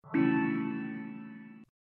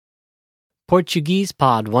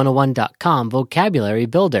PortuguesePod101.com Vocabulary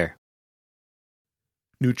Builder.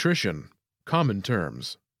 Nutrition. Common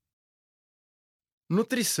terms.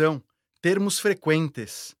 Nutrição. Termos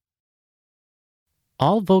frequentes.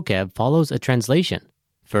 All vocab follows a translation.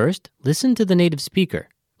 First, listen to the native speaker.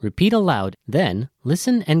 Repeat aloud, then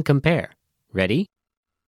listen and compare. Ready?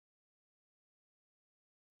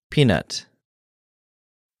 Peanut.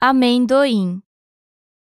 Amendoim.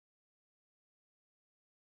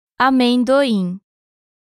 Amendoim.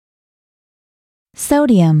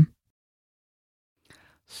 Sodium.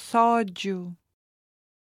 Sódio.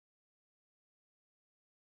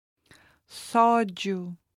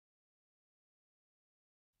 Sódio.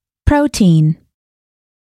 Protein.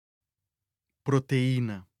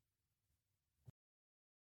 Proteína.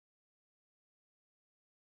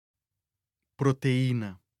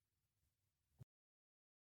 Proteína.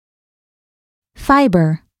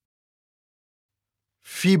 Fiber.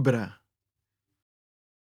 Fibra.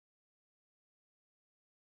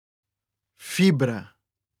 Fibra.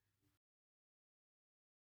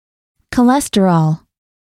 Cholesterol.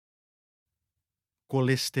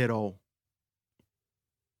 Colesterol.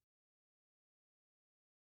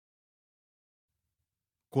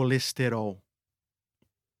 Colesterol.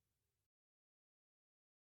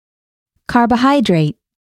 Carbohydrate.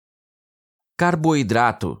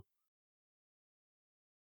 Carboidrato.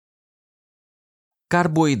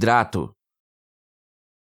 Carboidrato.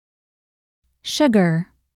 Sugar.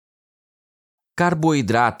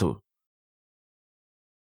 Carboidrato.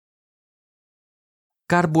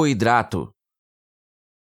 Carboidrato.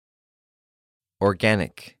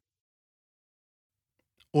 Organic.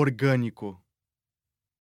 Orgânico.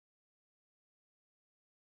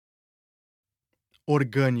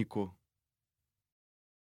 Orgânico.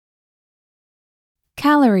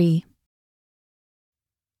 Calorie.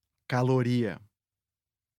 Caloria.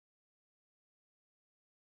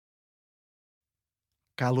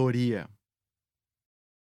 Caloria.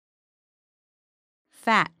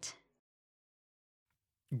 Fat.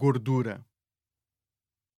 Gordura.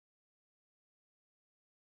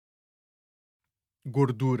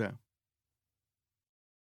 Gordura.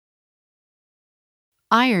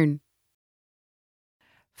 Iron.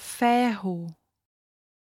 Ferro.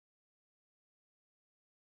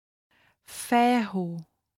 Ferro.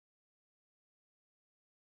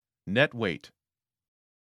 Net weight.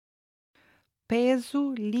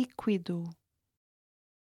 Peso líquido.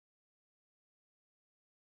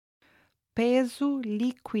 Peso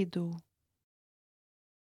líquido.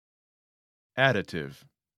 Additive.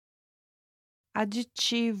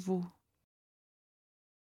 Aditivo.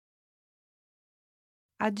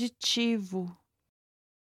 Aditivo.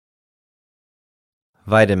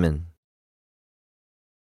 Vitamin.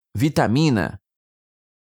 Vitamina.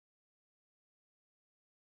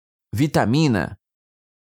 Vitamina.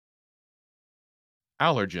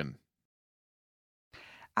 Allergen.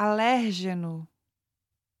 Alérgeno.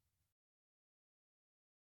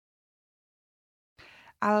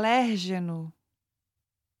 Alérgeno.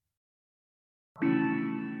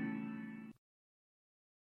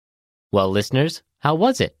 Well, listeners, how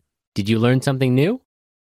was it? Did you learn something new?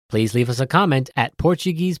 Please leave us a comment at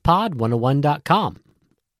PortuguesePod101.com.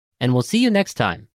 And we'll see you next time.